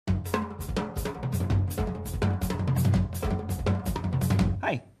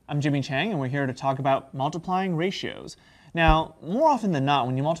I'm Jimmy Chang, and we're here to talk about multiplying ratios. Now, more often than not,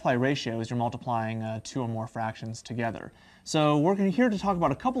 when you multiply ratios, you're multiplying two or more fractions together. So we're here to talk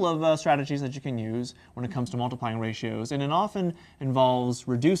about a couple of strategies that you can use when it comes to multiplying ratios, and it often involves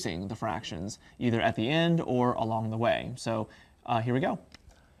reducing the fractions, either at the end or along the way. So here we go.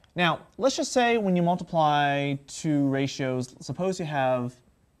 Now, let's just say when you multiply two ratios, suppose you have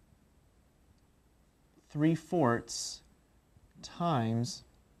 3/4 times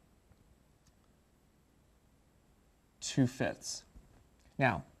 2/5.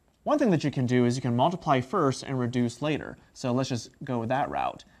 Now, one thing that you can do is you can multiply first and reduce later. So let's just go with that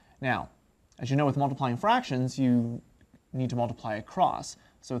route. Now, as you know, with multiplying fractions, you need to multiply across.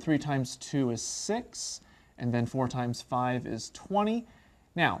 So 3 times 2 is 6, and then 4 times 5 is 20.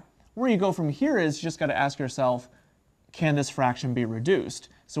 Now, where you go from here is you just got to ask yourself, can this fraction be reduced?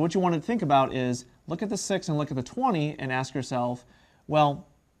 So what you want to think about is look at the 6 and look at the 20 and ask yourself, well,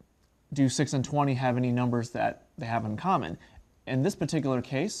 do 6 and 20 have any numbers that they have in common? In this particular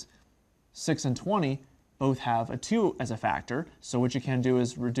case, 6 and 20 both have a 2 as a factor, so what you can do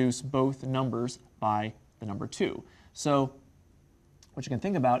is reduce both numbers by the number 2. So what you can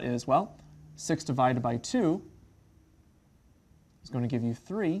think about is, well, 6 divided by 2 is going to give you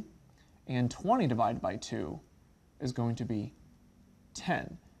 3, and 20 divided by 2 is going to be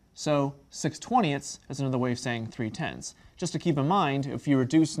 10. So 6/20ths is another way of saying 3/10. Just to keep in mind, if you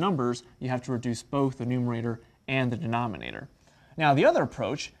reduce numbers, you have to reduce both the numerator and the denominator. Now, the other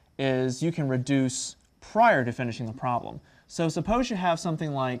approach is you can reduce prior to finishing the problem. So suppose you have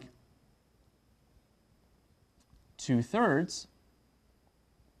something like 2/3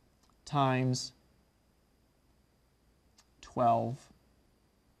 times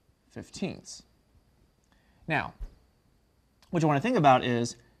 12/15. Now, what you want to think about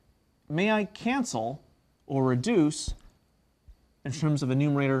is, may I cancel or reduce in terms of a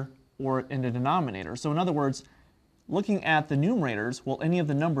numerator or in the denominator? So in other words, looking at the numerators, will any of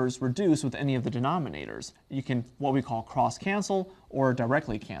the numbers reduce with any of the denominators? You can what we call cross-cancel or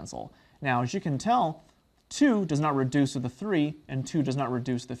directly cancel. Now, as you can tell, 2 does not reduce with the 3, and 2 does not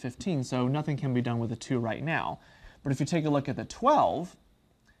reduce the 15, so nothing can be done with the 2 right now. But if you take a look at the 12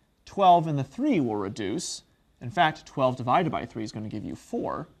 and the 3 will reduce. In fact, 12 divided by 3 is going to give you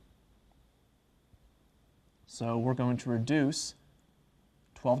 4. So we're going to reduce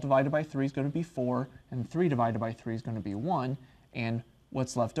 12 divided by 3 is going to be 4, and 3 divided by 3 is going to be 1, and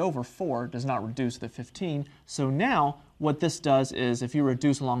what's left over, 4, does not reduce the 15. So now what this does is if you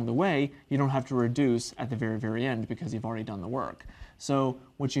reduce along the way, you don't have to reduce at the very, very end because you've already done the work. So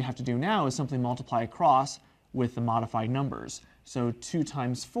what you have to do now is simply multiply across with the modified numbers. So 2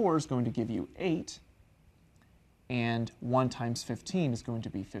 times 4 is going to give you 8, and 1 times 15 is going to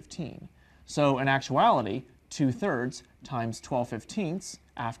be 15. So in actuality, 2/3 times 12/15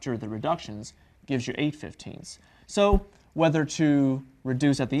 after the reductions gives you 8/15. So whether to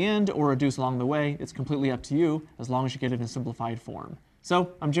reduce at the end or reduce along the way, it's completely up to you as long as you get it in simplified form.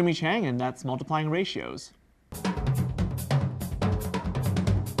 So I'm Jimmy Chang, and that's multiplying ratios.